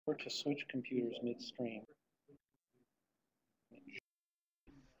Or to switch computers midstream.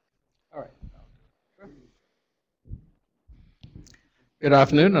 All right. Good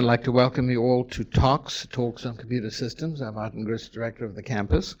afternoon. I'd like to welcome you all to TOCS, Talks on Computer Systems. I'm Martin Grist, Director of the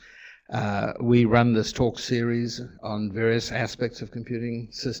campus. We run this talk series on various aspects of computing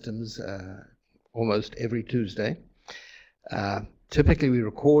systems almost every Tuesday. Typically, we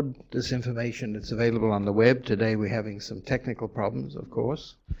record this information. It's available on the web. Today, we're having some technical problems, of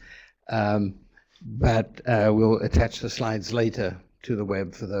course. But we'll attach the slides later to the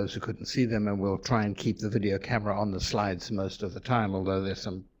web for those who couldn't see them, and we'll try and keep the video camera on the slides most of the time, although there's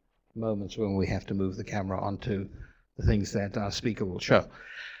some moments when we have to move the camera onto the things that our speaker will show.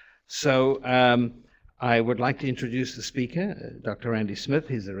 So I would like to introduce the speaker, Dr. Randy Smith.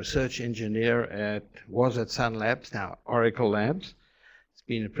 He's a research engineer was at Sun Labs, now Oracle Labs. He's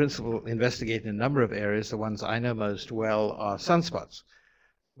been a principal investigator in a number of areas. The ones I know most well are sunspots,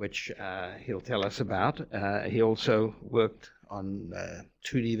 which he'll tell us about. He also worked on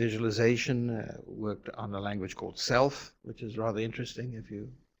 2D visualization, worked on a language called Self, which is rather interesting if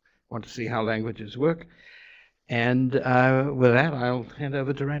you want to see how languages work. And with that, I'll hand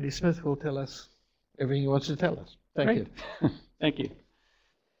over to Randy Smith, who will tell us everything he wants to tell us. Thank you. Thank you.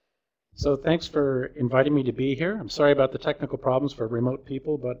 So thanks for inviting me to be here. I'm sorry about the technical problems for remote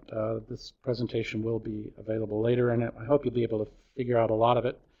people, but this presentation will be available later, and I hope you'll be able to figure out a lot of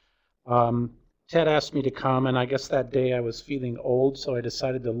it. Ted asked me to come, and I guess that day I was feeling old, so I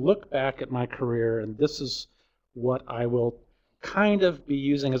decided to look back at my career, and this is what I will kind of be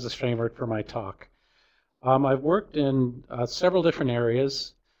using as a framework for my talk. I've worked in several different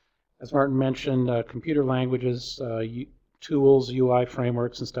areas. As Martin mentioned, computer languages, tools, UI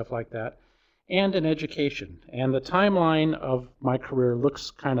frameworks, and stuff like that, and in education. And the timeline of my career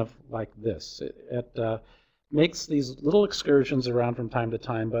looks kind of like this. It makes these little excursions around from time to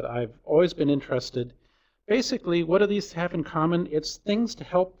time, but I've always been interested. Basically, what do these have in common? It's things to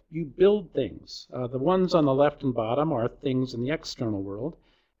help you build things. The ones on the left and bottom are things in the external world,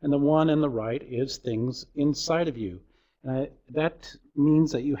 and the one on the right is things inside of you. That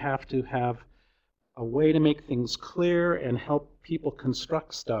means that you have to have a way to make things clear and help people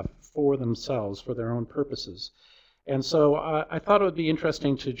construct stuff for themselves, for their own purposes. And so I thought it would be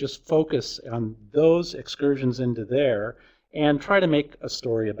interesting to just focus on those excursions into there and try to make a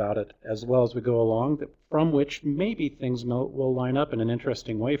story about it as well as we go along, from which maybe things will line up in an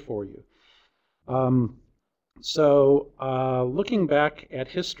interesting way for you. Looking back at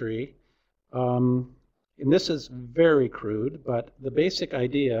history, and this is very crude, but the basic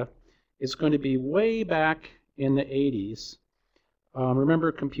idea is going to be way back in the 80s.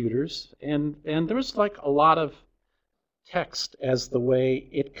 Remember computers, and there was like a lot of text as the way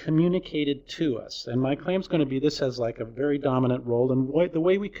it communicated to us. And my claim is going to be this has like a very dominant role in the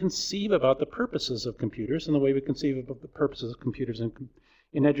way we conceive about the purposes of computers and the way we conceive about the purposes of computers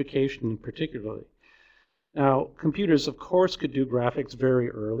in education particularly. Now, computers, of course, could do graphics very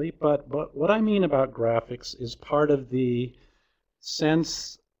early, but what I mean about graphics is part of the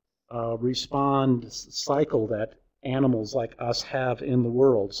sense respond cycle that animals like us have in the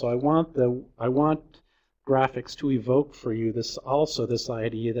world. So I want graphics to evoke for you this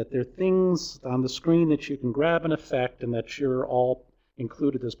idea that there are things on the screen that you can grab and affect and that you're all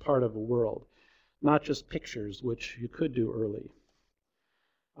included as part of a world, not just pictures, which you could do early.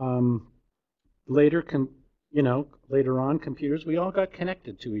 Later on, computers, we all got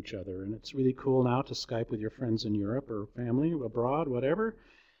connected to each other, and it's really cool now to Skype with your friends in Europe or family abroad, whatever.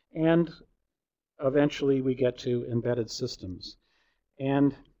 And eventually we get to embedded systems.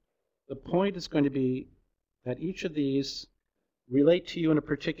 And the point is going to be that each of these relate to you in a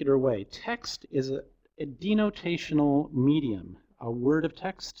particular way. Text is a denotational medium. A word of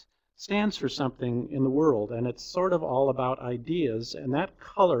text stands for something in the world, and it's sort of all about ideas, and that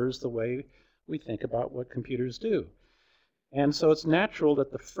colors the way we think about what computers do. And so it's natural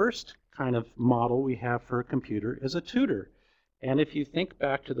that the first kind of model we have for a computer is a tutor. And if you think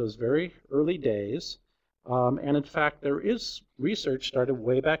back to those very early days, and in fact there is research started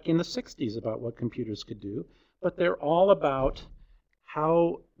way back in the 60s about what computers could do, but they're all about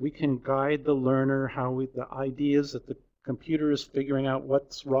how we can guide the learner, the ideas that the computer is figuring out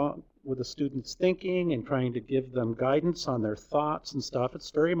what's wrong with the student's thinking and trying to give them guidance on their thoughts and stuff. It's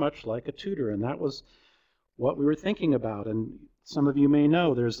very much like a tutor, and that was what we were thinking about. And some of you may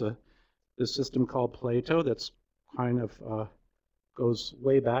know there's this system called Plato that's kind of goes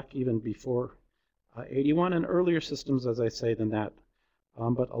way back even before 81, and earlier systems, as I say, than that.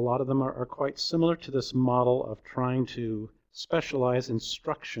 But a lot of them are quite similar to this model of trying to specialize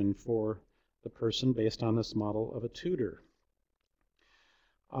instruction for the person based on this model of a tutor.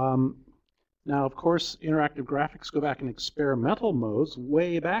 Now, of course, interactive graphics go back in experimental modes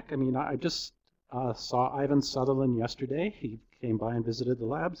way back. I mean, I just saw Ivan Sutherland yesterday. He came by and visited the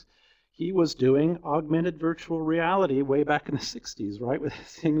labs. He was doing augmented virtual reality way back in the 60s, right? With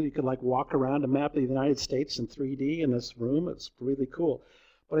this thing you could like walk around a map of the United States in 3D in this room. It's really cool.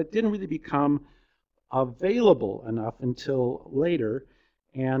 But it didn't really become available enough until later.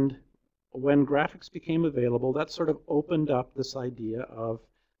 And when graphics became available, that sort of opened up this idea of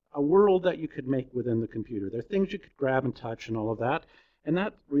a world that you could make within the computer. There are things you could grab and touch and all of that, and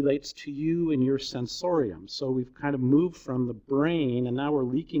that relates to you and your sensorium. So we've kind of moved from the brain, and now we're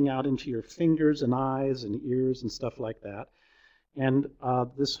leaking out into your fingers and eyes and ears and stuff like that. And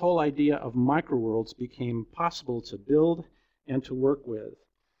this whole idea of microworlds became possible to build and to work with.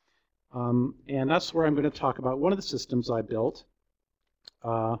 And that's where I'm going to talk about one of the systems I built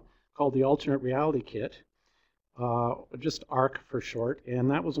called the Alternate Reality Kit. Just ARC for short, and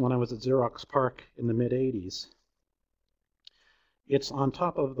that was when I was at Xerox PARC in the mid-'80s. It's on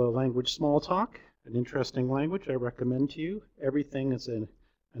top of the language Smalltalk, an interesting language I recommend to you. Everything is an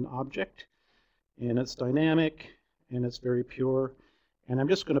object, and it's dynamic, and it's very pure. And I'm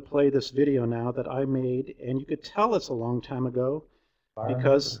just going to play this video now that I made, and you could tell it's a long time ago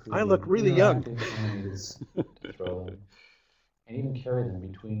because I look really young. To throw them, and even carry them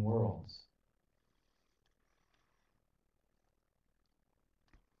between worlds.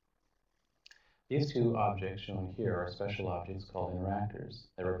 These two objects shown here are special objects called interactors.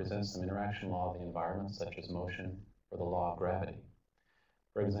 They represent some interaction law of the environment, such as motion or the law of gravity.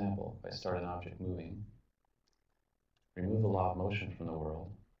 For example, if I start an object moving, remove the law of motion from the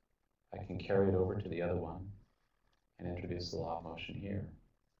world, I can carry it over to the other one and introduce the law of motion here.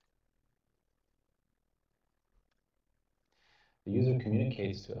 The user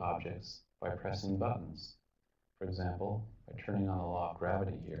communicates to objects by pressing buttons. For example, by turning on the law of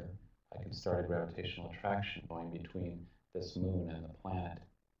gravity here, I can start a gravitational attraction going between this moon and the planet.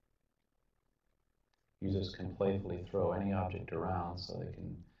 Users can playfully throw any object around so they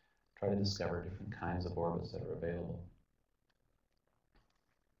can try to discover different kinds of orbits that are available.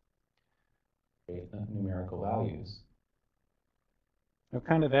 Create numerical values. I've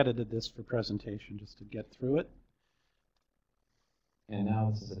kind of edited this for presentation just to get through it. And now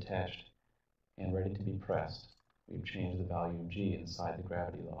this is attached and ready to be pressed. We've changed the value of G inside the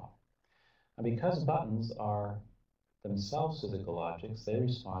gravity law. Now, because buttons are themselves physical objects, they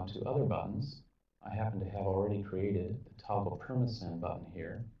respond to other buttons. I happen to have already created the toggle permasend button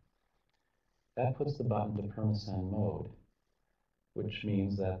here. That puts the button to permasend mode, which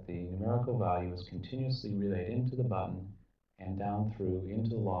means that the numerical value is continuously relayed into the button and down through into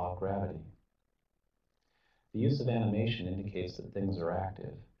the law of gravity. The use of animation indicates that things are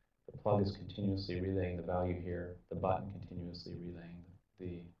active. The plug is continuously relaying the value here, the button continuously relaying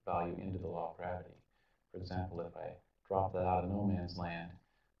the value into the law of gravity. For example, if I drop that out of no man's land,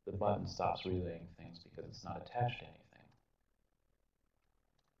 the button stops relaying things because it's not attached to anything.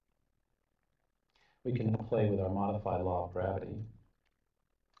 We can play with our modified law of gravity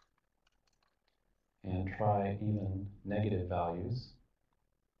and try even negative values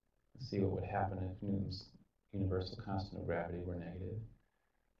and see what would happen if Newton's universal constant of gravity were negative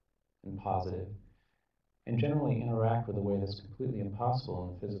and positive, and generally interact with a way that's completely impossible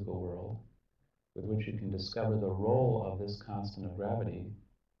in the physical world, with which you can discover the role of this constant of gravity,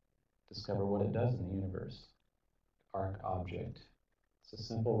 discover what it does in the universe. ARC object. It's a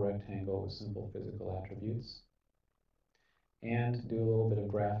simple rectangle with simple physical attributes. And do a little bit of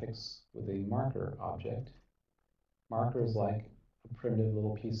graphics with the marker object. Marker is like a primitive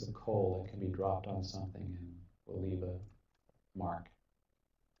little piece of coal that can be dropped on something and will leave a mark.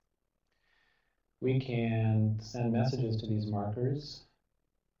 We can send messages to these markers,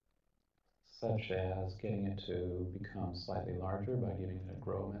 such as getting it to become slightly larger by giving it a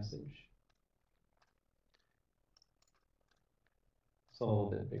grow message. It's a little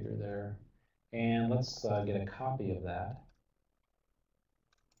bit bigger there. And let's get a copy of that.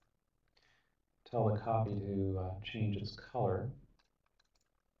 Tell the copy to change its color.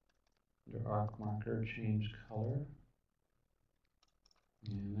 Under arc marker, change color.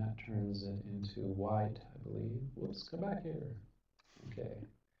 And that turns it into white, I believe. Whoops, come back here. Okay.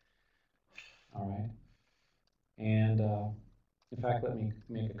 All right. And in fact, let me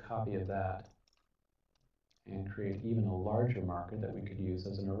make a copy of that and create even a larger marker that we could use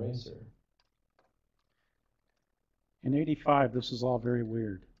as an eraser. In '85, this is all very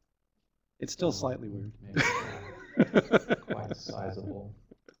weird. It's still slightly weird. Maybe quite sizable.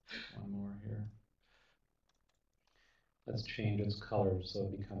 One more here. Let's change its color so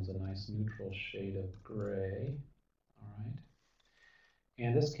it becomes a nice neutral shade of gray. All right.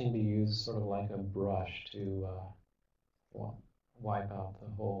 And this can be used sort of like a brush to wipe out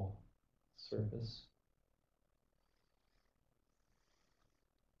the whole surface.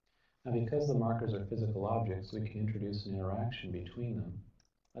 Now, because the markers are physical objects, we can introduce an interaction between them.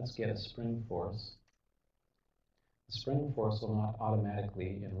 Let's get a spring force. The spring force will not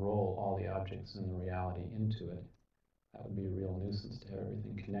automatically enroll all the objects in the reality into it. That would be a real nuisance to have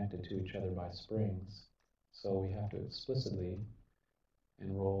everything connected to each other by springs. So we have to explicitly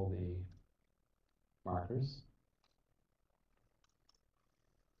enroll the markers.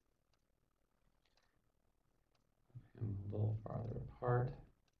 And a little farther apart.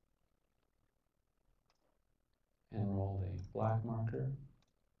 Enroll the black marker.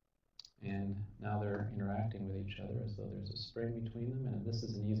 And now they're interacting with each other as though there's a spring between them. And this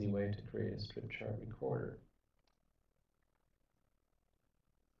is an easy way to create a strip chart recorder.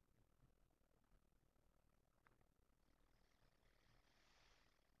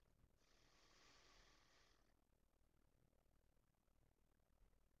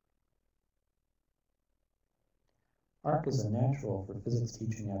 ARC is a natural for physics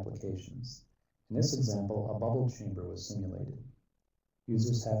teaching applications. In this example, a bubble chamber was simulated.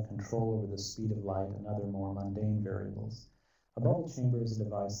 Users have control over the speed of light and other more mundane variables. A bubble chamber is a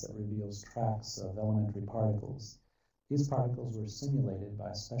device that reveals tracks of elementary particles. These particles were simulated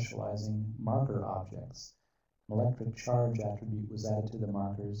by specializing marker objects. An electric charge attribute was added to the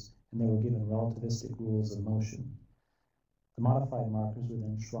markers, and they were given relativistic rules of motion. The modified markers were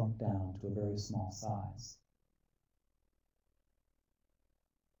then shrunk down to a very small size.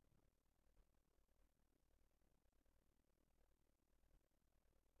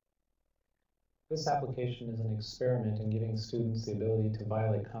 This application is an experiment in giving students the ability to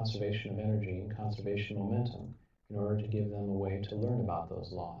violate conservation of energy and conservation momentum in order to give them a way to learn about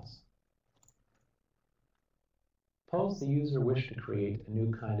those laws. Suppose the user wished to create a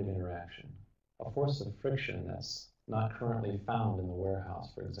new kind of interaction, a force of friction that's not currently found in the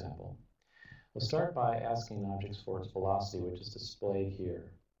warehouse, for example. We'll start by asking objects for its velocity, which is displayed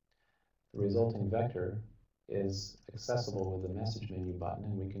here. The resulting vector is accessible with the message menu button,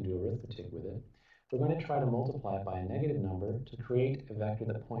 and we can do arithmetic with it. We're going to try to multiply it by a negative number to create a vector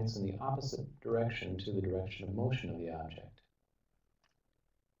that points in the opposite direction to the direction of motion of the object.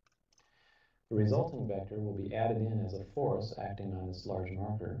 The resulting vector will be added in as a force acting on this large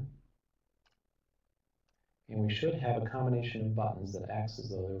marker. And we should have a combination of buttons that acts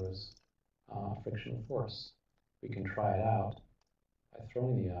as though there was frictional force. We can try it out by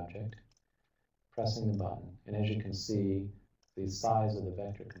throwing the object, pressing the button, and as you can see, the size of the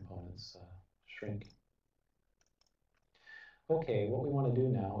vector components shrink. Okay, what we want to do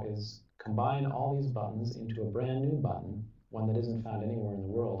now is combine all these buttons into a brand new button, one that isn't found anywhere in the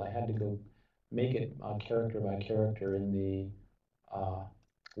world. I had to go make it character by character in the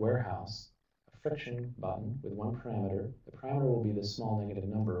warehouse. A friction button with one parameter. The parameter will be the small negative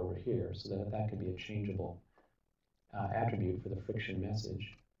number over here, so that could be a changeable attribute for the friction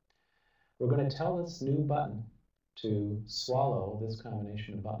message. We're going to tell this new button to swallow this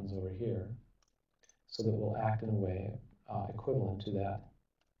combination of buttons over here so that it will act in a way equivalent to that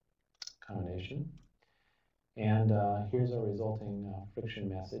combination. And here's our resulting friction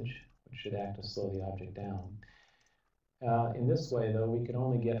message, which should act to slow the object down. In this way, though, we can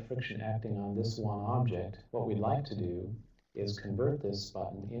only get friction acting on this one object. What we'd like to do is convert this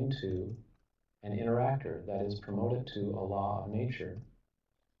button into an interactor, that is, promote it to a law of nature.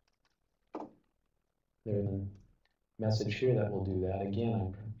 There's a message here that will do that.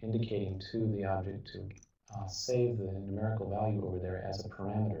 Again, I'm indicating to the object to save the numerical value over there as a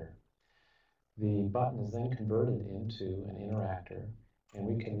parameter. The button is then converted into an interactor, and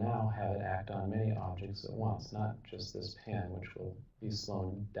we can now have it act on many objects at once, not just this pen, which will be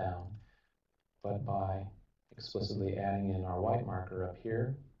slowed down, but by explicitly adding in our white marker up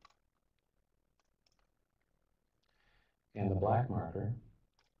here and the black marker.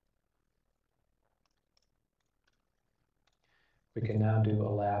 We can now do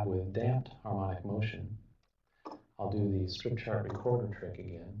a lab with damped harmonic motion. I'll do the strip chart recorder trick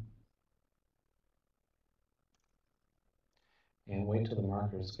again. And wait till the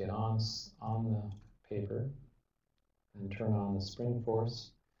markers get on the paper, and turn on the spring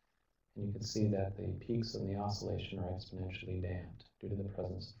force. And you can see that the peaks of the oscillation are exponentially damped due to the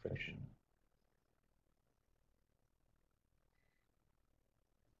presence of friction.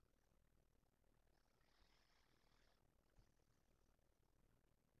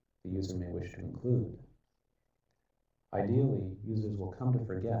 The user may wish to include. Ideally, users will come to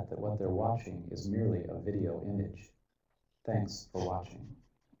forget that what they're watching is merely a video image. Thanks for watching.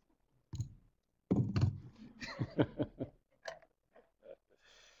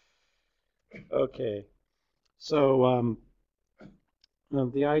 Okay. So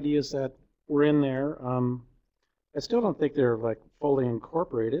the ideas that were in there, I still don't think they're like fully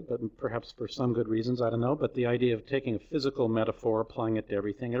incorporated, but perhaps for some good reasons, I don't know. But the idea of taking a physical metaphor, applying it to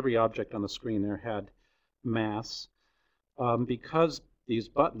everything, every object on the screen there had mass. Because these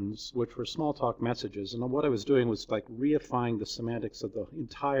buttons, which were Smalltalk messages, and what I was doing was like reifying the semantics of the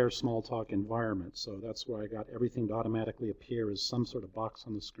entire Smalltalk environment. So that's where I got everything to automatically appear as some sort of box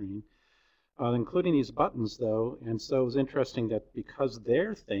on the screen. Including these buttons, though, and so it was interesting that because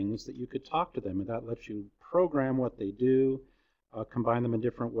they're things that you could talk to them, and that lets you program what they do, combine them in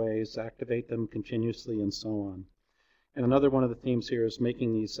different ways, activate them continuously, and so on. And another one of the themes here is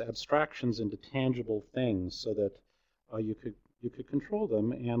making these abstractions into tangible things so that you could control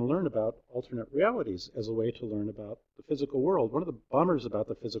them and learn about alternate realities as a way to learn about the physical world. One of the bummers about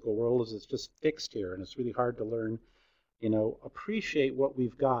the physical world is it's just fixed here, and it's really hard to learn, you know, appreciate what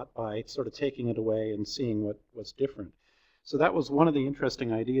we've got by sort of taking it away and seeing what's different. So that was one of the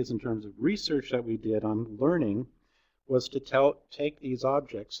interesting ideas in terms of research that we did on learning, was to take these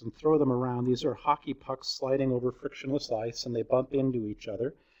objects and throw them around. These are hockey pucks sliding over frictionless ice, and they bump into each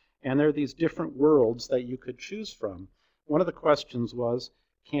other. And there are these different worlds that you could choose from. One of the questions was,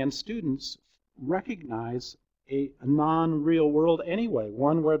 can students recognize a non-real world anyway,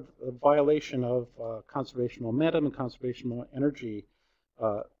 one where a violation of conservation momentum and conservation energy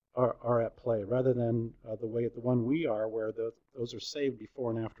are at play, rather than the one we are, where those are saved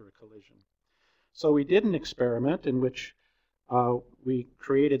before and after a collision. So we did an experiment in which we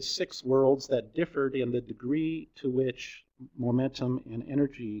created 6 worlds that differed in the degree to which momentum and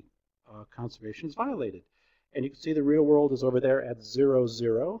energy conservation is violated. And you can see the real world is over there at 0,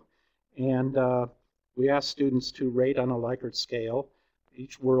 0. And we asked students to rate on a Likert scale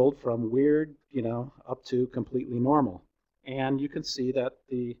each world from weird, you know, up to completely normal. And you can see that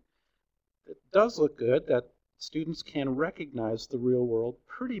it does look good, that students can recognize the real world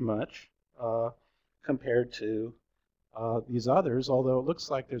pretty much compared to these others, although it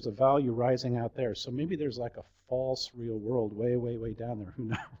looks like there's a value rising out there. So maybe there's like a false real world way, way, way down there. Who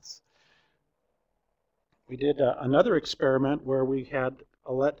knows? We did another experiment where we had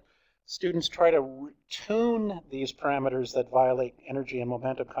let students try to tune these parameters that violate energy and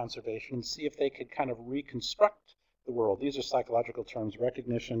momentum conservation and see if they could kind of reconstruct the world. These are psychological terms: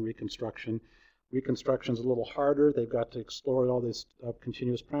 recognition, reconstruction. Reconstruction is a little harder. They've got to explore all this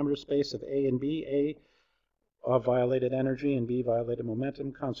continuous parameter space of A and B. A violated energy and B violated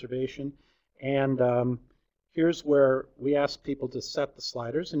momentum conservation. And here's where we asked people to set the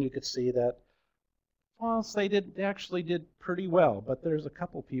sliders, and you could see that, well, they actually did pretty well, but there's a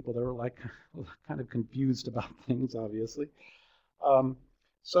couple people that were like kind of confused about things, obviously.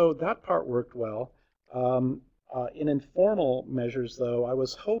 So that part worked well. In informal measures, though, I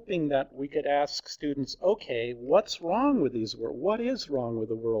was hoping that we could ask students, okay, what's wrong with these worlds? What is wrong with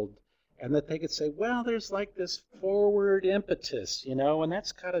the world? And that they could say, well, there's like this forward impetus, you know, and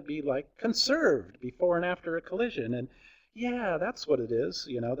that's got to be like conserved before and after a collision. And yeah, that's what it is,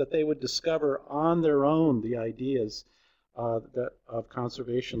 you know, that they would discover on their own the ideas of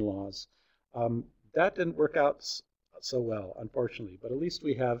conservation laws. That didn't work out so well, unfortunately, but at least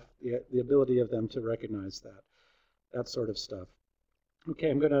we have the ability of them to recognize that sort of stuff. Okay,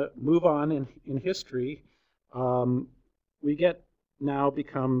 I'm going to move on in history. We get now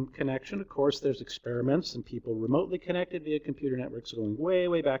become connection. Of course, there's experiments and people remotely connected via computer networks going way,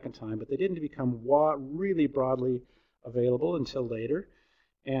 way back in time, but they didn't become really broadly available until later.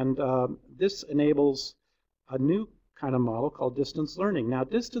 And this enables a new kind of model called distance learning. Now,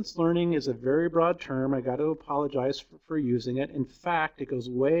 distance learning is a very broad term. I got to apologize for using it. In fact, it goes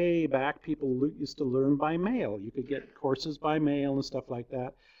way back. People used to learn by mail. You could get courses by mail and stuff like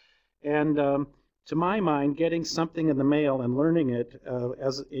that. And to my mind, getting something in the mail and learning it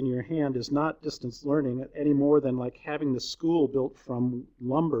as in your hand is not distance learning any more than like having the school built from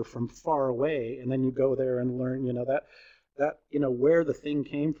lumber from far away, and then you go there and learn, you know, that you know, where the thing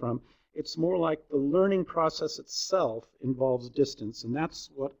came from. It's more like the learning process itself involves distance, and that's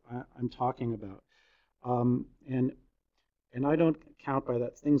what I'm talking about. And I don't count by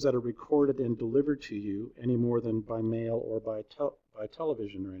that things that are recorded and delivered to you any more than by mail or by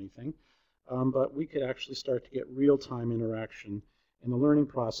television or anything. But we could actually start to get real-time interaction in the learning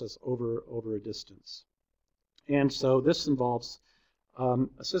process over a distance. And so this involves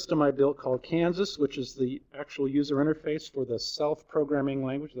a system I built called Kansas, which is the actual user interface for the self-programming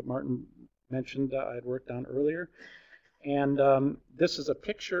language that Martin mentioned I had worked on earlier. And this is a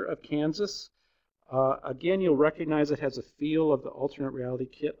picture of Kansas. Again, you'll recognize it has a feel of the alternate reality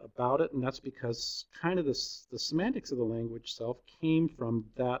kit about it, and that's because kind of the semantics of the language itself came from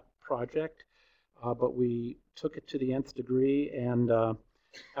that project. but we took it to the nth degree and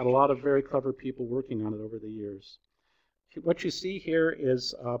had a lot of very clever people working on it over the years. What you see here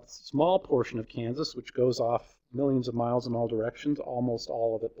is a small portion of Kansas, which goes off millions of miles in all directions, almost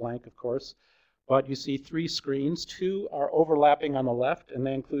all of it blank, of course. But you see 3 screens. 2 are overlapping on the left, and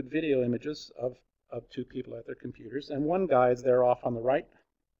they include video images of 2 people at their computers. And 1 guy is there off on the right.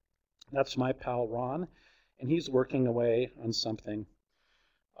 That's my pal Ron, and he's working away on something.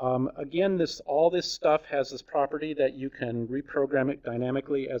 Again, all this stuff has this property that you can reprogram it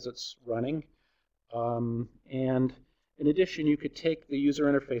dynamically as it's running. And in addition, you could take the user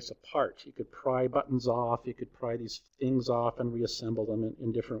interface apart. You could pry buttons off. You could pry these things off and reassemble them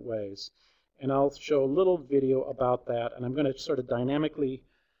in different ways. And I'll show a little video about that. And I'm going to sort of dynamically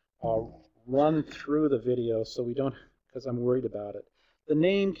run through the video so we don't, because I'm worried about it. The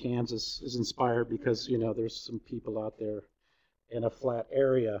name Kansas is inspired because, you know, there's some people out there in a flat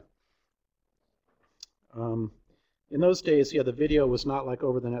area. In those days, yeah, the video was not like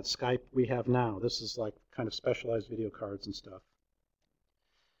over-the-net Skype we have now. This is like kind of specialized video cards and stuff.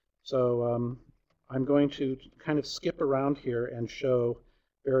 So I'm going to kind of skip around here and show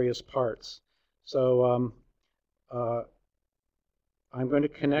various parts. So I'm going to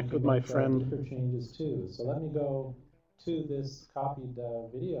connect with my friend. Deeper changes too. So let me go to this copied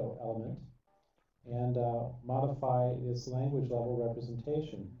video element and modify its language level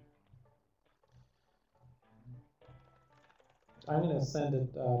representation. I'm going to send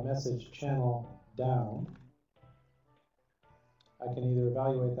it message channel down. I can either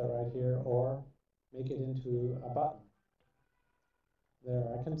evaluate that right here or make it into a button. There,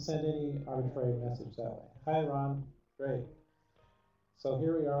 I can send any arbitrary message that way. Hi, Ron. Great. So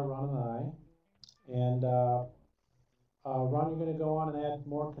here we are, Ron and I. And Ron, you're going to go on and add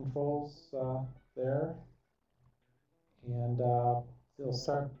more controls there. And he'll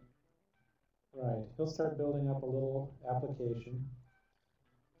start building up a little application.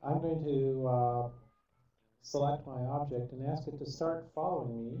 I'm going to select my object and ask it to start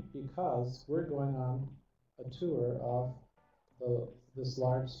following me because we're going on a tour of this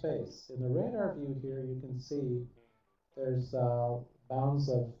large space. In the radar view here, you can see there's bounds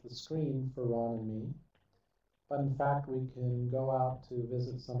of the screen for Ron and me. But in fact, we can go out to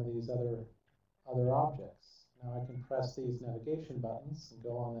visit some of these other objects. Now I can press these navigation buttons and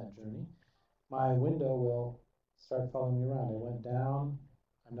go on that journey. My window will start following me around. I went down.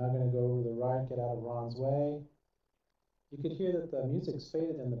 I'm now going to go over to the right, get out of Ron's way. You could hear that the music's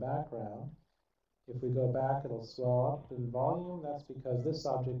faded in the background. If we go back, it'll swell up in volume. That's because this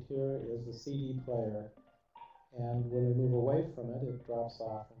object here is the CD player. And when we move away from it, it drops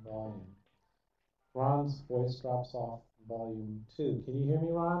off in volume. Ron's voice drops off in volume too. Can you hear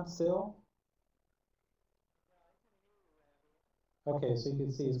me, Ron, still? Okay, so you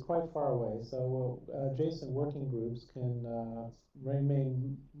can see it's quite far away. So adjacent working groups can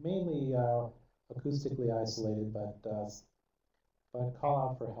remain mainly acoustically isolated, but call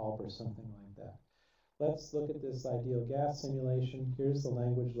out for help or something like that. Let's look at this ideal gas simulation. Here's the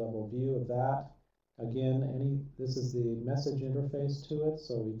language level view of that. Again, this is the message interface to it,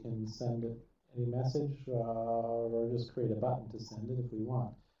 so we can send it any message or just create a button to send it if we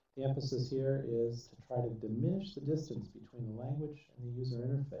want. The emphasis here is to try to diminish the distance between the language and the user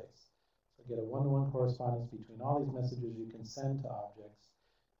interface. So get a one-to-one correspondence between all these messages you can send to objects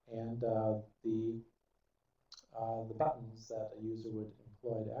and the buttons that a user would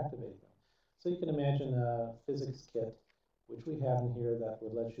employ to activate them. So you can imagine a physics kit, which we have in here that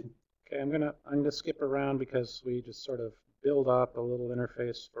would let you. Okay, I'm gonna skip around because we just sort of build up a little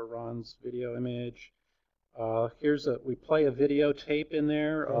interface for Ron's video image. We play a videotape in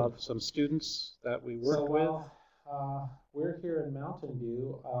there of some students that we work with. We're here in Mountain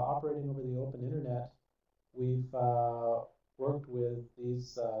View, operating over the open internet. We've worked with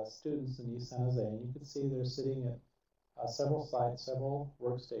these students in East San Jose, and you can see they're sitting at several sites, several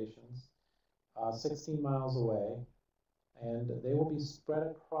workstations, 16 miles away, and they will be spread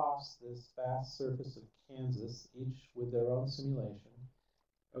across this vast surface of Kansas, each with their own simulation.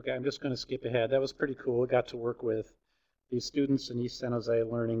 Okay, I'm just going to skip ahead. That was pretty cool. We got to work with these students in East San Jose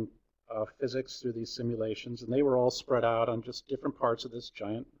learning physics through these simulations, and they were all spread out on just different parts of this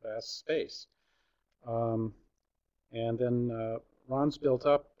giant, vast space. And then Ron's built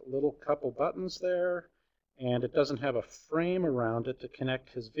up a little couple buttons there, and it doesn't have a frame around it to connect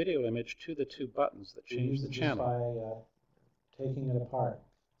his video image to the 2 buttons that change the channel. By taking it apart.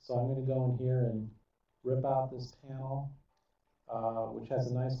 So I'm going to go in here and rip out this panel, which has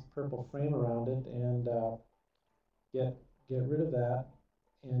a nice purple frame around it, and get rid of that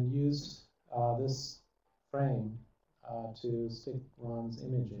and use this frame to stick Ron's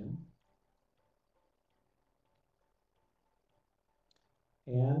image in.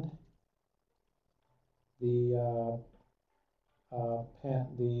 and the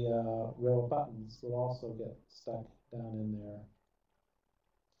row of buttons will also get stuck down in there.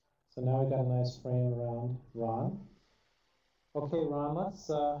 So now we've got a nice frame around Ron. Okay, Ron, let's,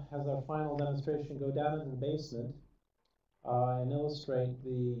 as our final demonstration, go down into the basement and illustrate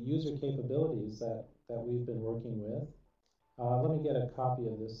the user capabilities that we've been working with. Let me get a copy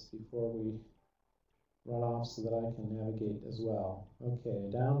of this before we run off so that I can navigate as well. Okay,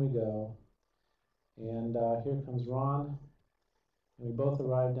 down we go. And here comes Ron. And we both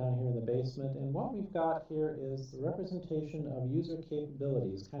arrived down here in the basement. And what we've got here is the representation of user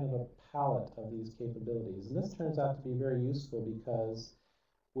capabilities, kind of a palette of these capabilities. And this turns out to be very useful because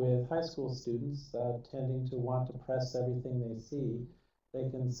with high school students tending to want to press everything they see, they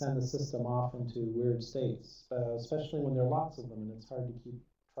can send the system off into weird states, especially when there are lots of them and it's hard to keep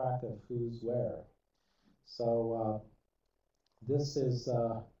track of who's where. So this is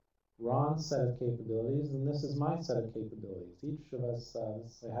Ron's set of capabilities, and this is my set of capabilities. Each of us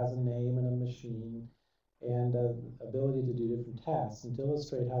has a name and a machine and ability to do different tasks. And to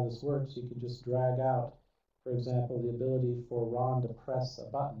illustrate how this works, you can just drag out, for example, the ability for Ron to press a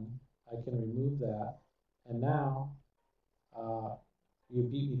button. I can remove that, and now you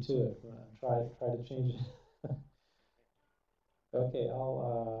beat me to it. Try to change it. Okay,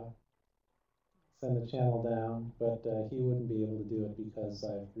 I'll send the channel down, but he wouldn't be able to do it because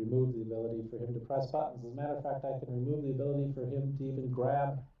I've removed the ability for him to press buttons. As a matter of fact, I can remove the ability for him to even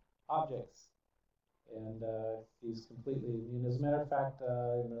grab objects. And he's completely, as a matter of fact,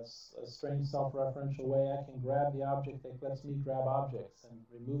 in a strange self-referential way, I can grab the object that lets me grab objects and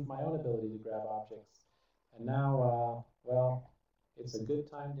remove my own ability to grab objects. And now, well, it's a good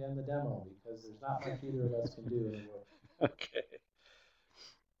time to end the demo because there's not much either of us can do anymore. Okay.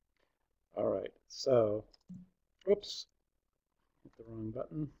 All right. So, whoops, hit the wrong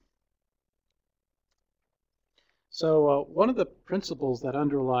button. So one of the principles that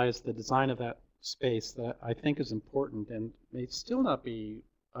underlies the design of that space that I think is important and may still not be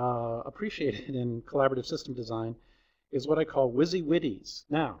appreciated in collaborative system design is what I call WYSI-WYDIes.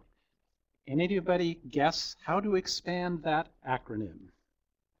 Now, anybody guess how to expand that acronym?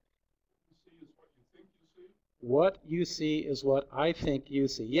 What you see is what I think you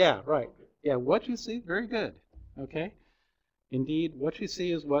see. Yeah, right. Yeah, what you see, very good. Okay. Indeed, what you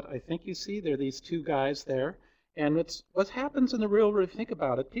see is what I think you see. There are these two guys there. And what happens in the real world, if you think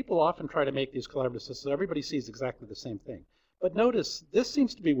about it, people often try to make these collaborative systems so everybody sees exactly the same thing. But notice, this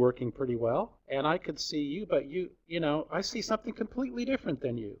seems to be working pretty well, and I could see you, but you know, I see something completely different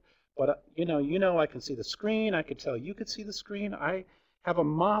than you. But you know, I can see the screen, I could tell you could see the screen. I have a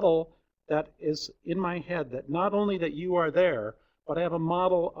model that is in my head that not only that you are there, but I have a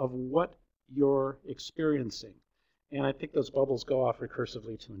model of what you're experiencing. And I think those bubbles go off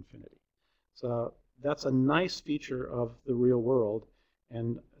recursively to infinity. So that's a nice feature of the real world,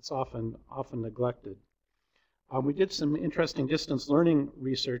 and it's often neglected. We did some interesting distance learning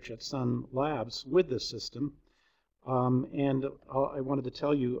research at Sun Labs with this system, and I wanted to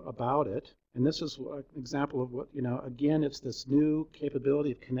tell you about it. And this is an example of what, again, it's this new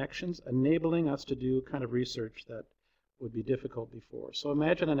capability of connections enabling us to do kind of research that would be difficult before. So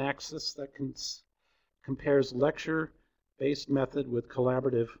imagine an axis that compares lecture-based method with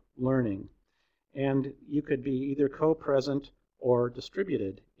collaborative learning. And you could be either co-present or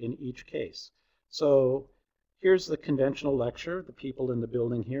distributed in each case. So here's the conventional lecture. The people in the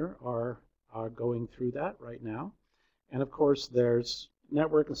building here are going through that right now. And of course, there's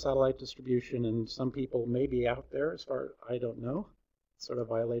network and satellite distribution, and some people may be out there, as far as I don't know, sort of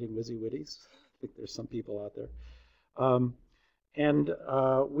violating WYSI-WYDIes. I think there's some people out there.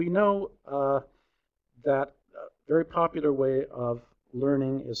 We know that a very popular way of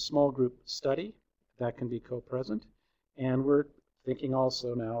learning is small group study. That can be co-present. And we're thinking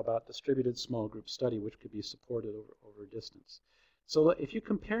also now about distributed small group study, which could be supported over distance. So if you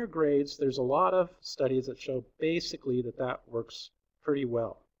compare grades, there's a lot of studies that show basically that works pretty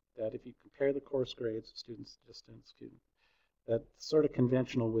well. That if you compare the course grades, students, distance, student, that sort of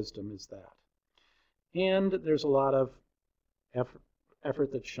conventional wisdom is that. And there's a lot of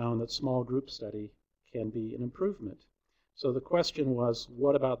effort that's shown that small group study can be an improvement. So the question was,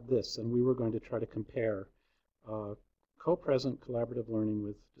 what about this? And we were going to try to compare co-present collaborative learning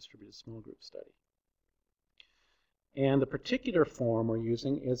with distributed small group study. And the particular form we're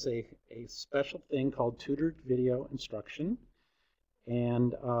using is a special thing called tutored video instruction.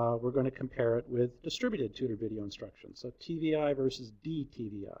 And we're going to compare it with distributed tutored video instruction. So TVI versus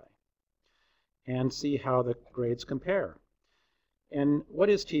DTVI. And see how the grades compare. And what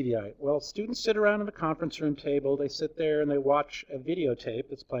is TVI? Well, students sit around in a conference room table, they sit there and they watch a videotape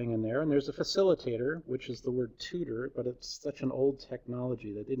that's playing in there, and there's a facilitator, which is the word tutor, but it's such an old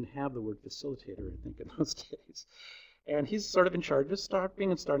technology. They didn't have the word facilitator, I think, in those days. And he's sort of in charge of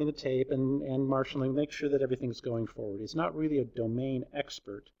stopping and starting the tape and marshaling, make sure that everything's going forward. He's not really a domain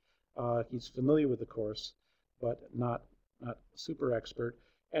expert. He's familiar with the course, but not super expert.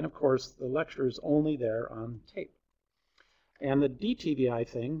 And of course, the lecture is only there on tape. And the DTVI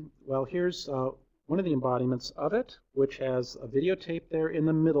thing, well, here's one of the embodiments of it, which has a videotape there in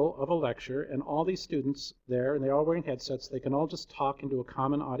the middle of a lecture, and all these students there, and they're all wearing headsets, they can all just talk into a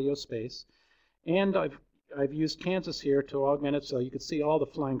common audio space. And I've used Kansas here to augment it so you could see all the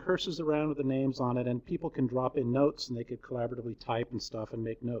flying cursors around with the names on it, and people can drop in notes, and they could collaboratively type and stuff and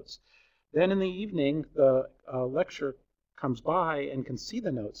make notes. Then in the evening, the lecturer comes by and can see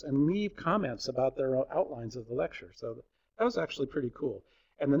the notes and leave comments about their outlines of the lecture. So that was actually pretty cool.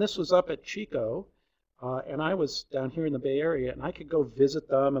 And then this was up at Chico, and I was down here in the Bay Area, and I could go visit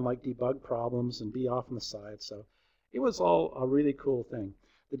them and like debug problems and be off on the side. So it was all a really cool thing.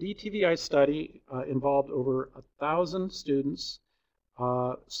 The DTVI study involved over 1,000 students,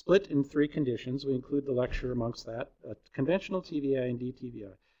 split in 3 conditions. We include the lecture amongst that, conventional TVI and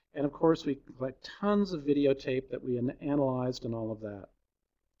DTVI. And of course, we collect tons of videotape that we analyzed and all of that.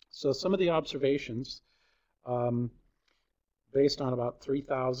 So some of the observations, based on about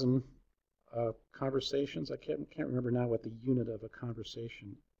 3,000 conversations. I can't remember now what the unit of a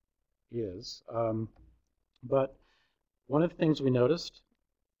conversation is. But one of the things we noticed,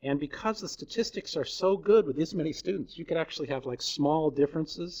 and because the statistics are so good with this many students, you could actually have like small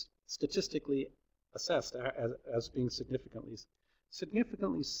differences statistically assessed as being insignificant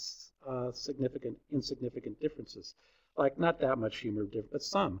differences. Like not that much humor, but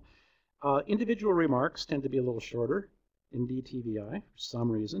some. Individual remarks tend to be a little shorter in DTVI for some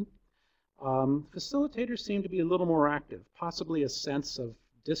reason. Facilitators seem to be a little more active, possibly a sense of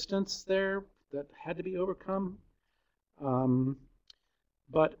distance there that had to be overcome.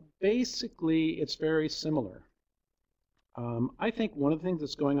 But basically, it's very similar. I think one of the things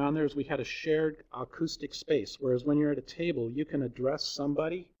that's going on there is we had a shared acoustic space, whereas when you're at a table, you can address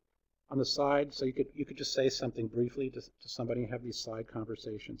somebody on the side, so you could just say something briefly to somebody and have these side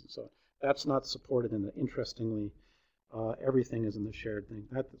conversations and so on. That's not supported in the, interestingly, everything is in the shared thing.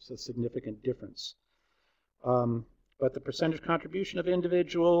 That's a significant difference. But the percentage contribution of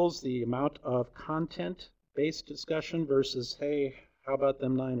individuals, the amount of content-based discussion versus, hey, how about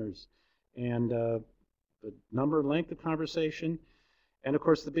them Niners? And the number and length of conversation. And of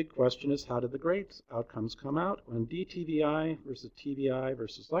course, the big question is, how did the grade outcomes come out when DTVI versus TVI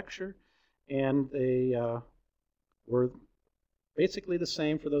versus lecture? And they were basically the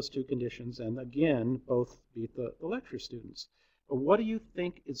same for those 2 conditions, and again, both beat the lecture students. But what do you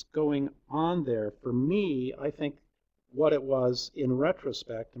think is going on there? For me, I think what it was in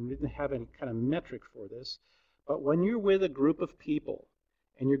retrospect, and we didn't have any kind of metric for this, but when you're with a group of people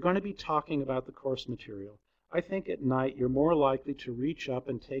and you're going to be talking about the course material, I think at night you're more likely to reach up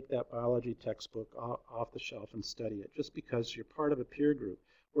and take that biology textbook off the shelf and study it, just because you're part of a peer group.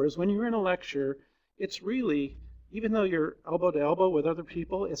 Whereas when you're in a lecture, it's really, even though you're elbow to elbow with other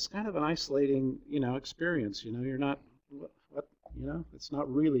people, it's kind of an isolating, experience. You're not, it's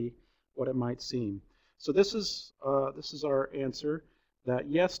not really what it might seem. So this is our answer that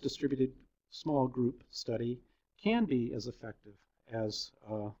yes, distributed small group study can be as effective as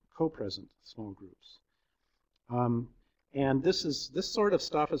co-present small groups. And this sort of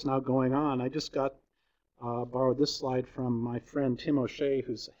stuff is now going on. I just borrowed this slide from my friend Tim O'Shea,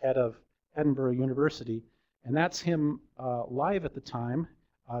 who's head of Edinburgh University, and that's him live at the time,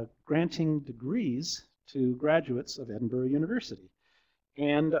 granting degrees to graduates of Edinburgh University.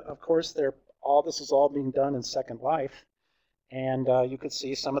 And of course, this is all being done in Second Life, and you could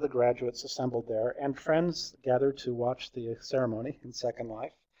see some of the graduates assembled there, and friends gathered to watch the ceremony in Second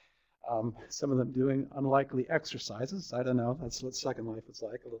Life. Some of them doing unlikely exercises. I don't know, that's what Second Life is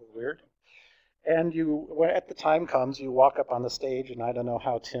like, a little weird. And at the time comes, you walk up on the stage, and I don't know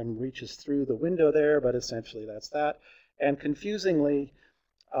how Tim reaches through the window there, but essentially that's that. And confusingly,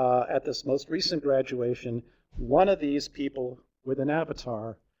 at this most recent graduation, one of these people with an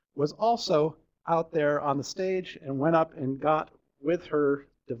avatar was also out there on the stage and went up and got with her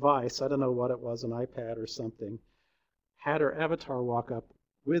device, I don't know what it was, an iPad or something, had her avatar walk up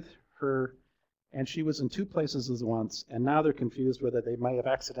with her, and she was in 2 places at once, and now they're confused whether they might have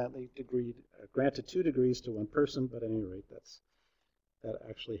accidentally granted 2 degrees to one person, but at any rate, that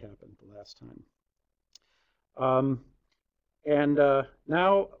actually happened the last time.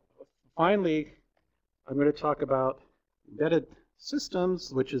 Now, finally, I'm going to talk about embedded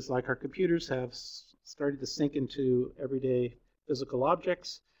systems, which is like our computers, have started to sink into everyday physical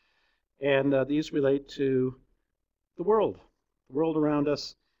objects. And these relate to the world around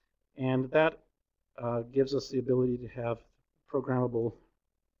us. And that gives us the ability to have programmable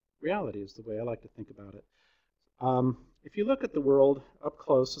reality, is the way I like to think about it. If you look at the world up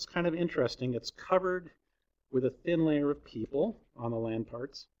close, it's kind of interesting. It's covered with a thin layer of people on the land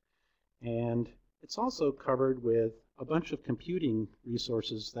parts. And it's also covered with a bunch of computing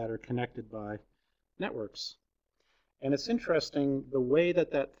resources that are connected by networks. And it's interesting the way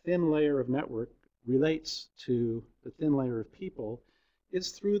that that thin layer of network relates to the thin layer of people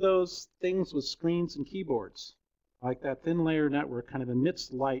is through those things with screens and keyboards. Like that thin layer network kind of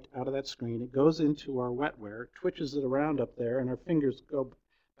emits light out of that screen. It goes into our wetware, twitches it around up there, and our fingers go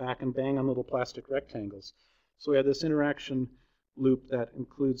back and bang on little plastic rectangles. So we have this interaction loop that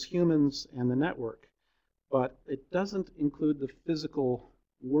includes humans and the network. But it doesn't include the physical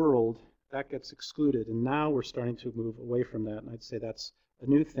world. That gets excluded. And now we're starting to move away from that. And I'd say that's a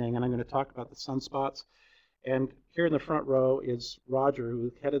new thing. And I'm going to talk about the sunspots. And here in the front row is Roger,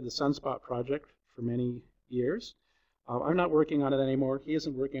 who headed the Sunspot project for many years. I'm not working on it anymore. He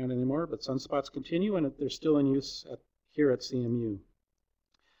isn't working on it anymore, but sunspots continue, and they're still in use here at CMU.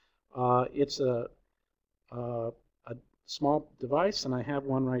 It's a small device, and I have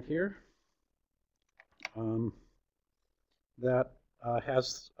one right here that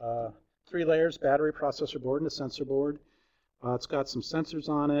has 3 layers, battery, processor board, and a sensor board. It's got some sensors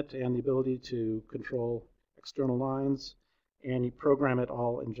on it and the ability to control external lines, and you program it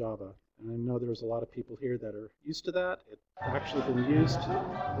all in Java. And I know there's a lot of people here that are used to that. It's actually been used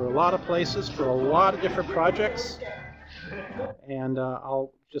for a lot of places, for a lot of different projects. And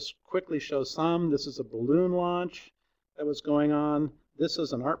I'll just quickly show some. This is a balloon launch that was going on. This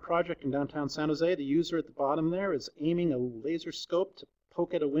is an art project in downtown San Jose. The user at the bottom there is aiming a laser scope to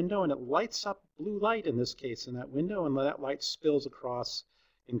poke at a window, and it lights up blue light in this case in that window, and that light spills across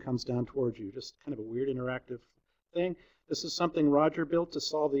and comes down towards you. Just kind of a weird interactive thing. This is something Roger built to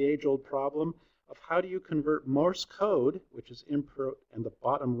solve the age-old problem of how do you convert Morse code, which is input and the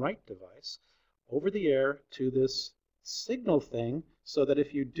bottom right device, over the air to this signal thing, so that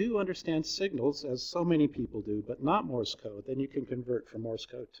if you do understand signals, as so many people do, but not Morse code, then you can convert from Morse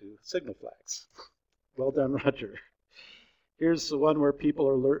code to signal flags. Well done, Roger. Here's the one where people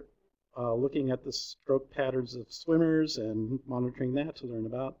are looking at the stroke patterns of swimmers and monitoring that to learn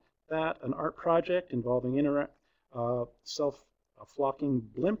about that. An art project involving self-flocking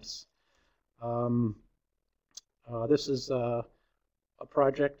blimps. This is a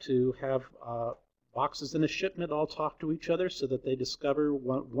project to have boxes in a shipment all talk to each other so that they discover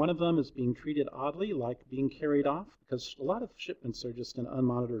one of them is being treated oddly, like being carried off, because a lot of shipments are just in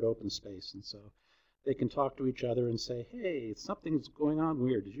unmonitored open space, and so they can talk to each other and say, hey, something's going on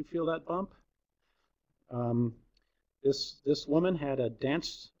weird. Did you feel that bump? This woman had a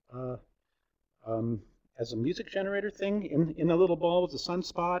dance as a music generator thing in a little ball with a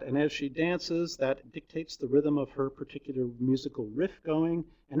sunspot, and as she dances, that dictates the rhythm of her particular musical riff going,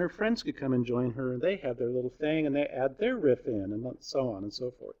 and her friends could come and join her, and they have their little thing, and they add their riff in, and so on and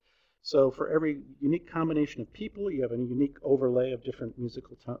so forth. So for every unique combination of people, you have a unique overlay of different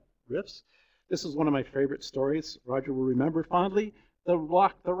musical riffs. This is one of my favorite stories. Roger will remember fondly, the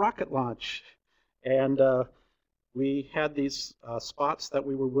rocket launch. And we had these spots that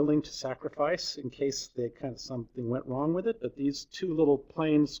we were willing to sacrifice in case something went wrong with it. But these 2 little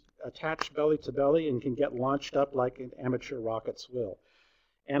planes attach belly to belly and can get launched up like amateur rockets will.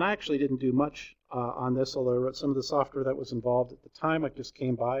 And I actually didn't do much on this, although I wrote some of the software that was involved at the time. I just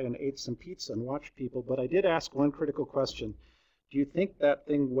came by and ate some pizza and watched people. But I did ask one critical question. Do you think that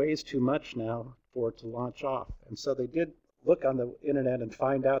thing weighs too much now for it to launch off? And so they did look on the internet and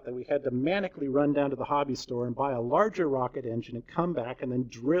find out that we had to manically run down to the hobby store and buy a larger rocket engine and come back and then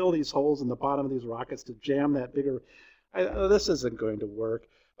drill these holes in the bottom of these rockets to jam that bigger. This isn't going to work.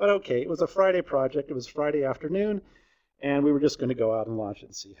 But okay, it was a Friday project. It was Friday afternoon, and we were just going to go out and launch it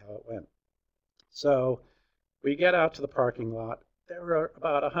and see how it went. So we get out to the parking lot. There were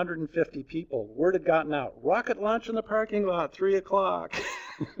about 150 people. Word had gotten out. Rocket launch in the parking lot, 3 o'clock.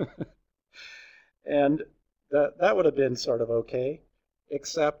 And that would have been sort of okay,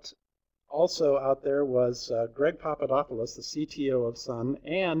 except also out there was Greg Papadopoulos, the CTO of Sun,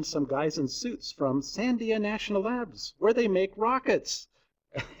 and some guys in suits from Sandia National Labs, where they make rockets.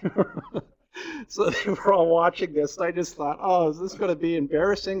 So they were all watching this, and I just thought, oh, is this going to be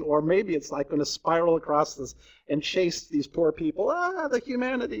embarrassing? Or maybe it's like going to spiral across this and chase these poor people. The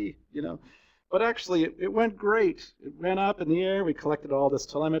humanity, you know. But actually, it went great. It went up in the air. We collected all this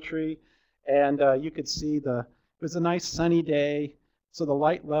telemetry, and you could see It was a nice sunny day, so the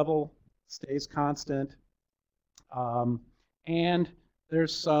light level stays constant. And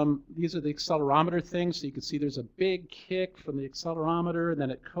there's these are the accelerometer things, so you can see there's a big kick from the accelerometer, and then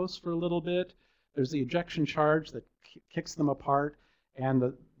it coasts for a little bit. There's the ejection charge that kicks them apart,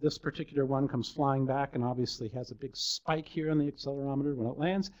 and this particular one comes flying back and obviously has a big spike here on the accelerometer when it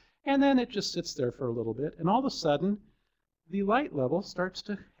lands, and then it just sits there for a little bit, and all of a sudden, the light level starts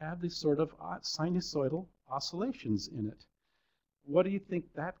to have these sort of sinusoidal oscillations in it. What do you think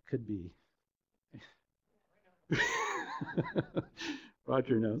that could be?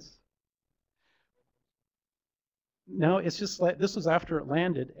 Roger knows. No, it's just like this was after it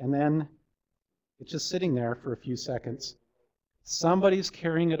landed, and then it's just sitting there for a few seconds. Somebody's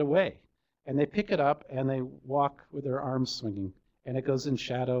carrying it away, and they pick it up and they walk with their arms swinging, and it goes in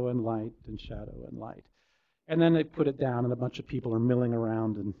shadow and light and shadow and light. And then they put it down, and a bunch of people are milling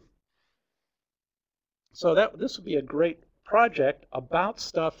around. And so this would be a great project about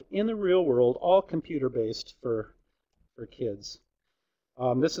stuff in the real world, all computer-based for kids.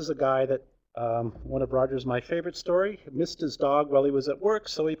 This is a guy that, one of Roger's my favorite story, missed his dog while he was at work,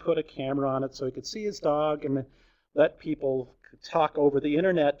 so he put a camera on it so he could see his dog and let people talk over the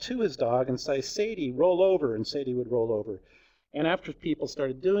internet to his dog and say, Sadie, roll over, and Sadie would roll over. And after people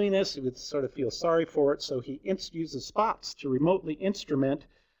started doing this, he would sort of feel sorry for it, so he uses spots to remotely instrument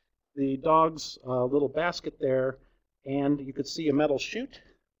the dog's little basket there, and you could see a metal chute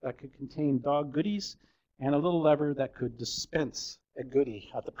that could contain dog goodies and a little lever that could dispense a goodie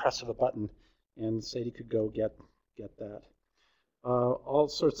at the press of a button, and Sadie could go get that. All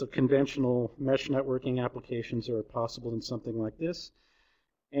sorts of conventional mesh networking applications are possible in something like this.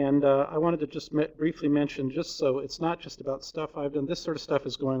 And I wanted to just briefly mention, just so it's not just about stuff I've done, this sort of stuff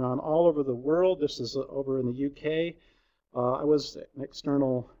is going on all over the world. This is over in the UK. I was an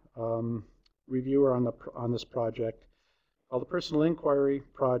external reviewer on this project called the Personal Inquiry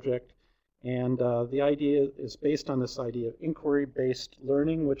Project. And the idea is based on this idea of inquiry-based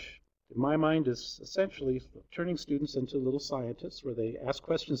learning, which in my mind is essentially turning students into little scientists where they ask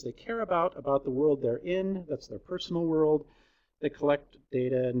questions they care about the world they're in, that's their personal world. They collect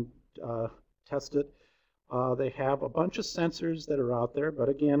data and test it. They have a bunch of sensors that are out there, but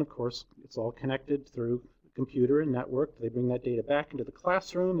again, of course, it's all connected through the computer and network. They bring that data back into the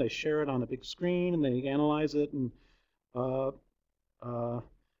classroom, they share it on a big screen, and they analyze it and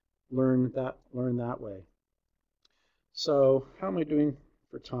learn that way. So how am I doing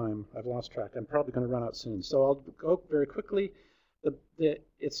for time? I've lost track. I'm probably going to run out soon. So I'll go very quickly.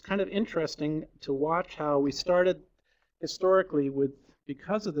 It's kind of interesting to watch how we started historically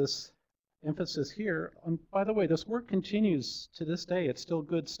because of this emphasis here. And by the way, this work continues to this day. It's still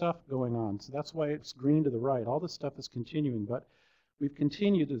good stuff going on. So that's why it's green to the right. All this stuff is continuing, but we've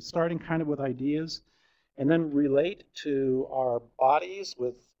continued starting kind of with ideas and then relate to our bodies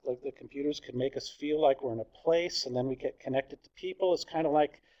with, like the computers can make us feel like we're in a place, and then we get connected to people. It's kind of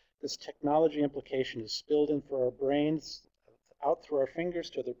like this technology implication is spilled in for our brains, out through our fingers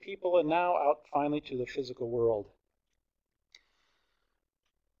to other people, and now out finally to the physical world.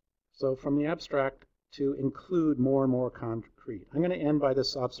 So from the abstract to include more and more concrete. I'm going to end by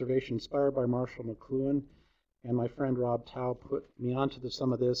this observation inspired by Marshall McLuhan, and my friend Rob Tao put me onto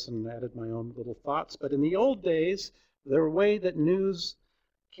some of this and added my own little thoughts. But in the old days, the way that news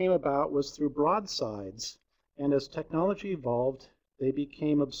came about was through broadsides, and as technology evolved, they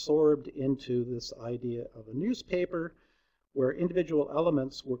became absorbed into this idea of a newspaper where individual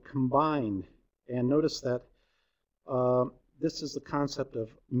elements were combined. And notice that this is the concept of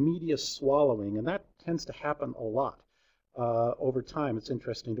media swallowing, and that tends to happen a lot over time. It's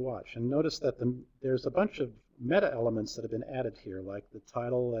interesting to watch. And notice that there's a bunch of meta elements that have been added here, like the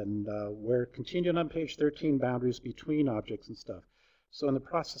title and where continued on page 13 boundaries between objects and stuff. So in the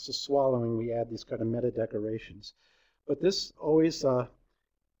process of swallowing, we add these kind of meta decorations. But this always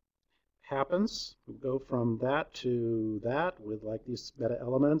happens. We go from that to that with like these meta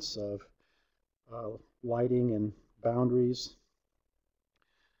elements of lighting and boundaries.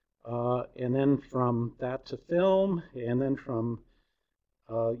 And then from that to film, and then from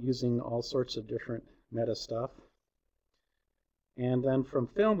using all sorts of different meta stuff. And then from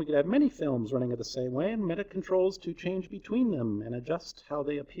film, we could have many films running it the same way, and meta controls to change between them and adjust how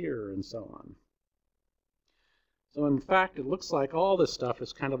they appear and so on. So in fact, it looks like all this stuff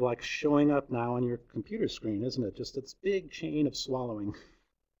is kind of like showing up now on your computer screen, isn't it? Just this big chain of swallowing.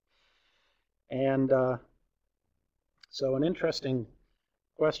 And so an interesting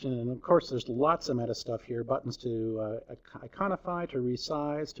question, and of course there's lots of meta stuff here, buttons to iconify, to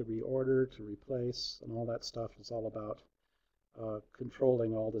resize, to reorder, to replace, and all that stuff is all about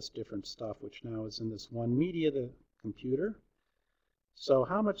controlling all this different stuff, which now is in this one media, the computer. So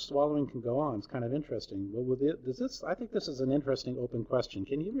how much swallowing can go on? It's kind of interesting. Well, with it, I think this is an interesting open question.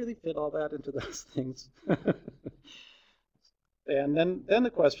 Can you really fit all that into those things? And then the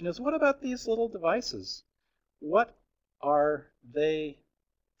question is, what about these little devices? What are they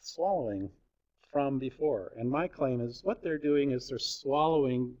swallowing from before? And my claim is what they're doing is they're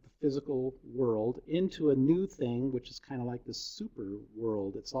swallowing the physical world into a new thing, which is kind of like this super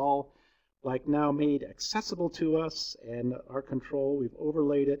world. It's all like now made accessible to us and our control. We've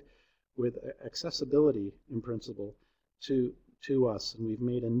overlaid it with accessibility in principle to us. And we've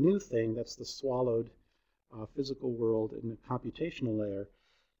made a new thing that's the swallowed physical world in the computational layer.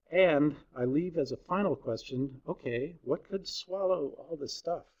 And I leave as a final question, okay, what could swallow all this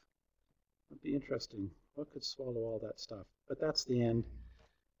stuff? That'd be interesting. What could swallow all that stuff? But that's the end.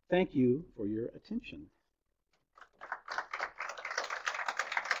 Thank you for your attention.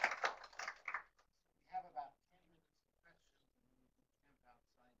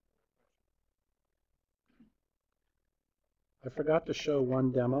 I forgot to show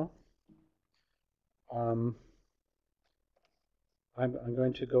one demo. I'm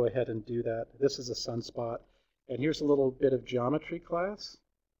going to go ahead and do that. This is a sunspot. And here's a little bit of geometry class.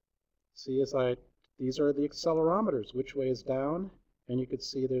 See, these are the accelerometers. Which way is down? And you could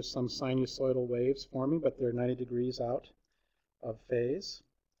see there's some sinusoidal waves forming, but they're 90 degrees out of phase.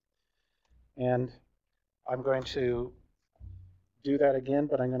 And I'm going to do that again,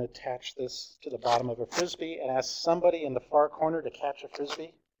 but I'm going to attach this to the bottom of a Frisbee and ask somebody in the far corner to catch a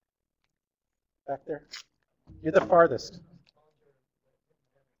Frisbee. Back there. You're the farthest.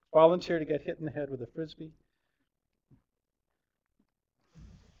 Volunteer to get hit in the head with a Frisbee.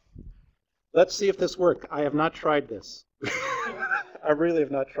 Let's see if this worked. I have not tried this. I really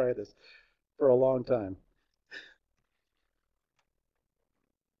have not tried this for a long time.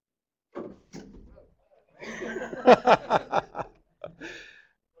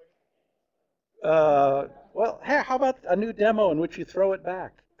 Well, hey, how about a new demo in which you throw it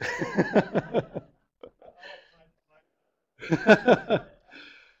back?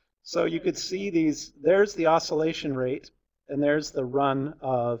 So you could see these, there's the oscillation rate, and there's the run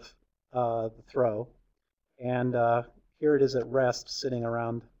of the throw. And here it is at rest, sitting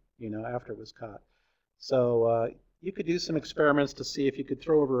around, after it was caught. So you could do some experiments to see if you could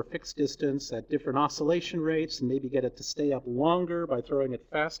throw over a fixed distance at different oscillation rates and maybe get it to stay up longer by throwing it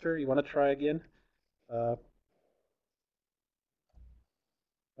faster. You want to try again?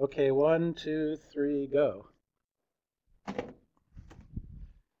 Okay, 1, 2, 3, go.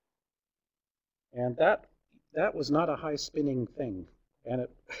 And that was not a high spinning thing, and it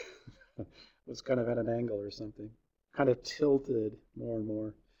was kind of at an angle or something, kind of tilted more and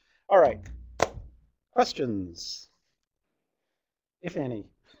more. All right, questions, if any.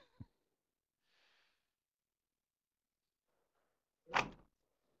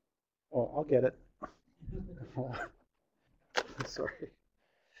 Oh, I'll get it. Sorry.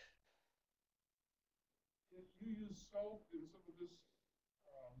 You use self in some of this?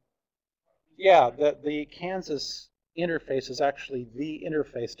 Yeah, the Kansas interface is actually the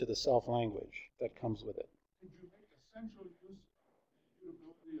interface to the self language that comes with it. Could you make essential use of the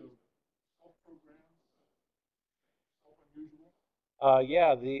immutability of self-programs, self-unusual?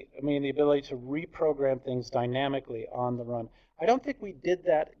 Yeah, the ability to reprogram things dynamically on the run. I don't think we did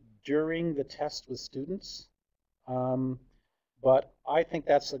that during the test with students, but I think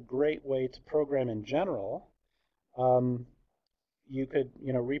that's a great way to program in general. You could,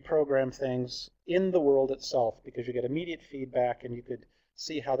 reprogram things in the world itself because you get immediate feedback and you could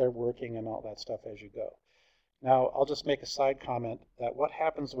see how they're working and all that stuff as you go. Now, I'll just make a side comment that what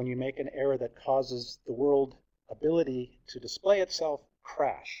happens when you make an error that causes the world ability to display itself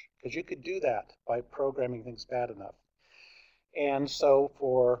crash? Because you could do that by programming things bad enough. And so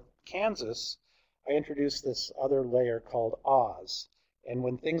for Kansas, I introduced this other layer called Oz. And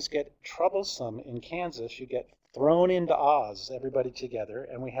when things get troublesome in Kansas, you get thrown into Oz, everybody together,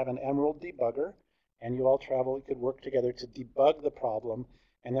 and we have an Emerald debugger, and you all you could work together to debug the problem,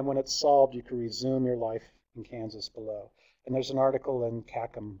 and then when it's solved, you can resume your life in Kansas below. And there's an article in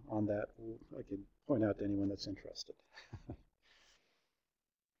CACM on that I could point out to anyone that's interested.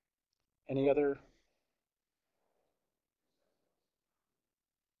 Any other?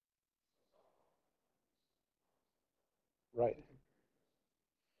 Right.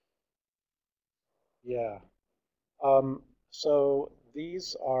 Yeah. So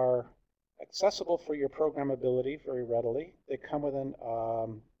these are accessible for your programmability very readily. They come with a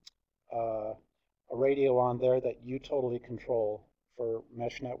radio on there that you totally control for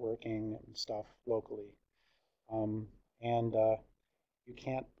mesh networking and stuff locally. and you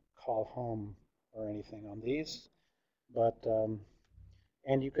can't call home or anything on these. But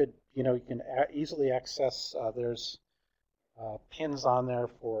and you could, you can easily access. There's pins on there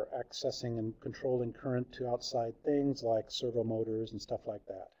for accessing and controlling current to outside things like servo motors and stuff like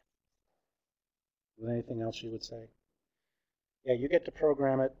that. Is there anything else you would say? Yeah, you get to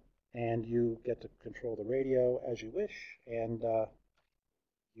program it, and you get to control the radio as you wish, and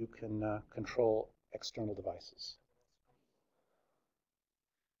you can control external devices.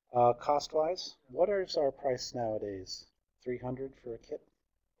 Cost-wise, what is our price nowadays? $300 for a kit?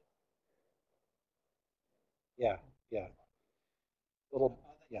 Yeah, yeah.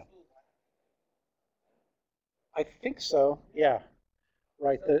 Yeah. I think so. Yeah.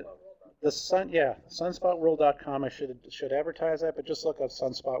 Right. The sun. Yeah. Sunspotworld.com. I should advertise that, but just look up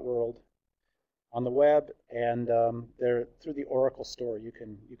Sunspot World on the web, and they're through the Oracle store. You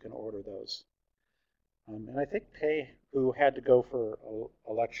can order those. And I think Pei, who had to go for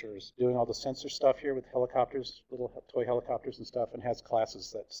a lecture, is doing all the sensor stuff here with helicopters, little toy helicopters and stuff, and has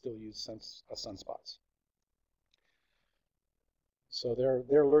classes that still use sunspots. So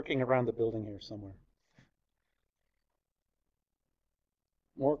they're lurking around the building here somewhere.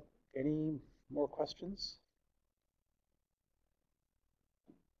 Any more questions?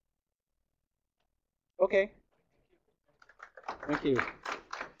 Okay. Thank you.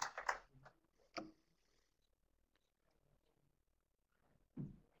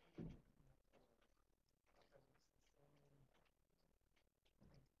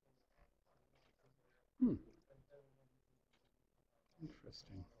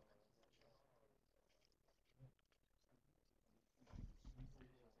 Interesting.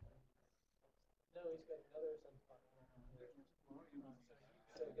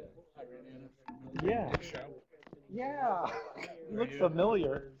 Yeah. Yeah. You look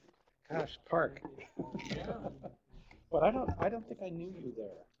familiar. Gosh, Park. But I don't think I knew you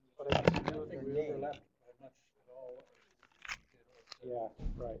there. But I think you knew your name. Yeah,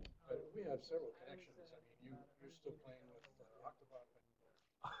 right. But we have several connections. I mean, you're still playing with Octobot and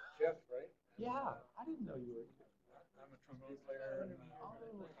Jeff, right? Yeah, I didn't know you were. I'm a trombone player, and I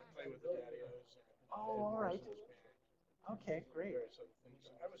play with the Daddios. Oh, all right. Okay, great. Various other things.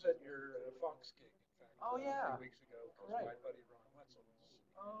 I was at your Fox gig, in fact, Oh, yeah. 3 weeks ago, because Right. my buddy Ron Wetzel was.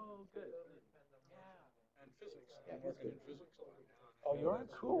 Oh, good. Yeah. And physics. Yeah, I'm working in physics a lot now. Oh, you are?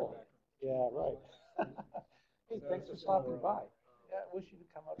 Cool. Yeah, right. Hey, thanks for stopping by. Yeah, I wish you could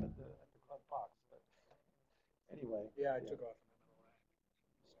come up at the Club Fox, but anyway. Yeah, I took off in the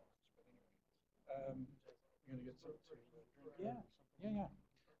middle of that. But anyway, you're gonna get something to drink. Yeah.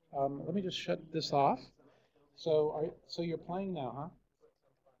 Let me just shut this off. So you're playing now, huh?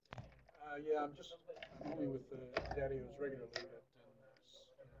 Yeah, I'm only with the Daddios regularly, but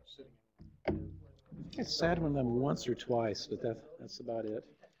sitting. I think I sat with them once or twice, but that's about it.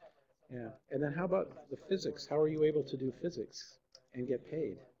 Yeah. And then how about the physics? How are you able to do physics and get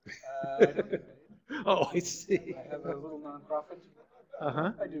paid? I don't get paid. Oh, I see. I have a little nonprofit.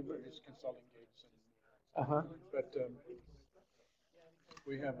 Uh-huh. I do various consulting gigs. Uh-huh. But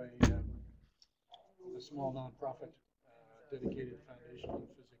we have a small nonprofit dedicated foundation on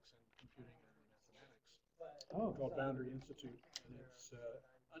physics and computing and mathematics called Boundary Institute, and it's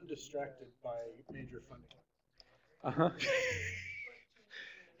undistracted by major funding. Uh-huh.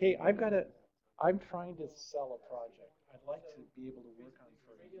 Hey, I'm trying to sell a project I'd like to be able to work on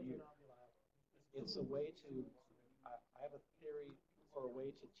for a year. It's a way to, I have a theory for a way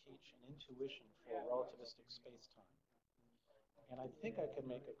to teach an intuition for relativistic space-time. And I think I can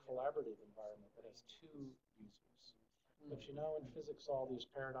make a collaborative environment that has 2 users. But in physics, all these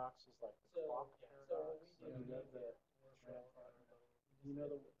paradoxes like the clock paradox, the or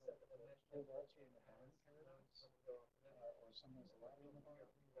sometimes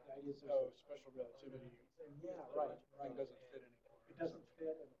special relativity. Yeah, right. Thing doesn't fit anymore. It doesn't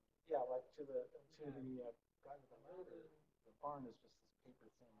fit. Yeah, like to the guy with the ladder, the barn is just this paper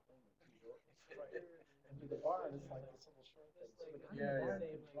thin thing. Right. And to the barn, it's like this little short thing. So the guy in the barn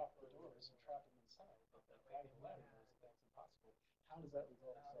can drop the doors and trap him inside. But the guy with the ladder knows that's impossible. How does that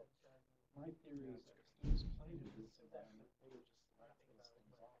result? So my theory is that if students played in this environment, they would just laugh these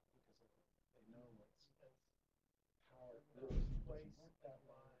things off because they know how it really works that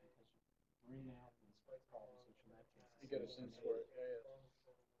way, because you bring out these problems, which in that case You get a sense for it. Yeah.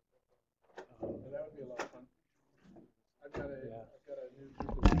 That would be a lot of fun. I've got a new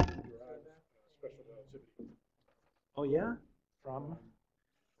derived special relativity. Oh yeah, from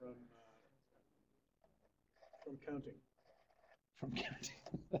counting. From counting.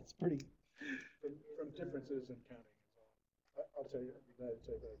 That's pretty. From differences in counting. I'll tell you. I'd be glad to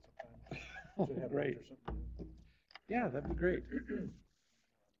tell you about it sometime. Should have Great. Or something. Yeah, that'd be great.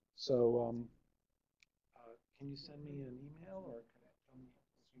 So, can you send me an email, or can you tell me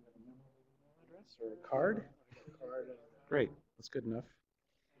if you have a memo email address or a card? Great, that's good enough.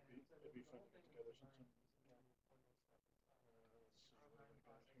 It'd be fun to get together sometime.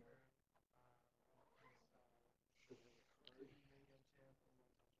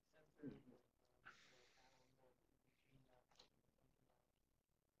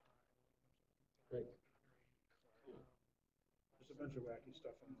 Great. There's a bunch of wacky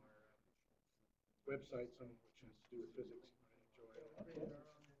stuff on our website, some of which has to do with physics you might enjoy.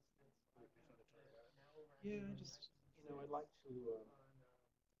 It'd be fun to talk about it. Yeah, I just, I'd like to.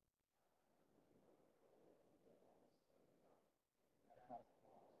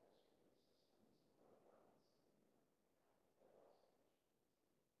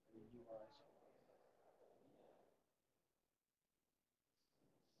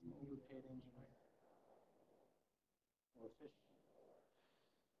 Overpaid engineer, more efficient.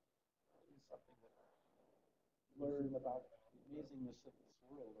 Do something that learn about the amazingness of this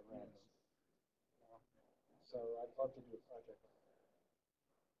world around us. So I'd love to do a project like that.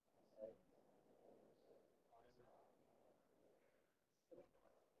 Right?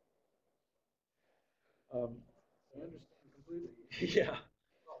 I understand completely. Yeah.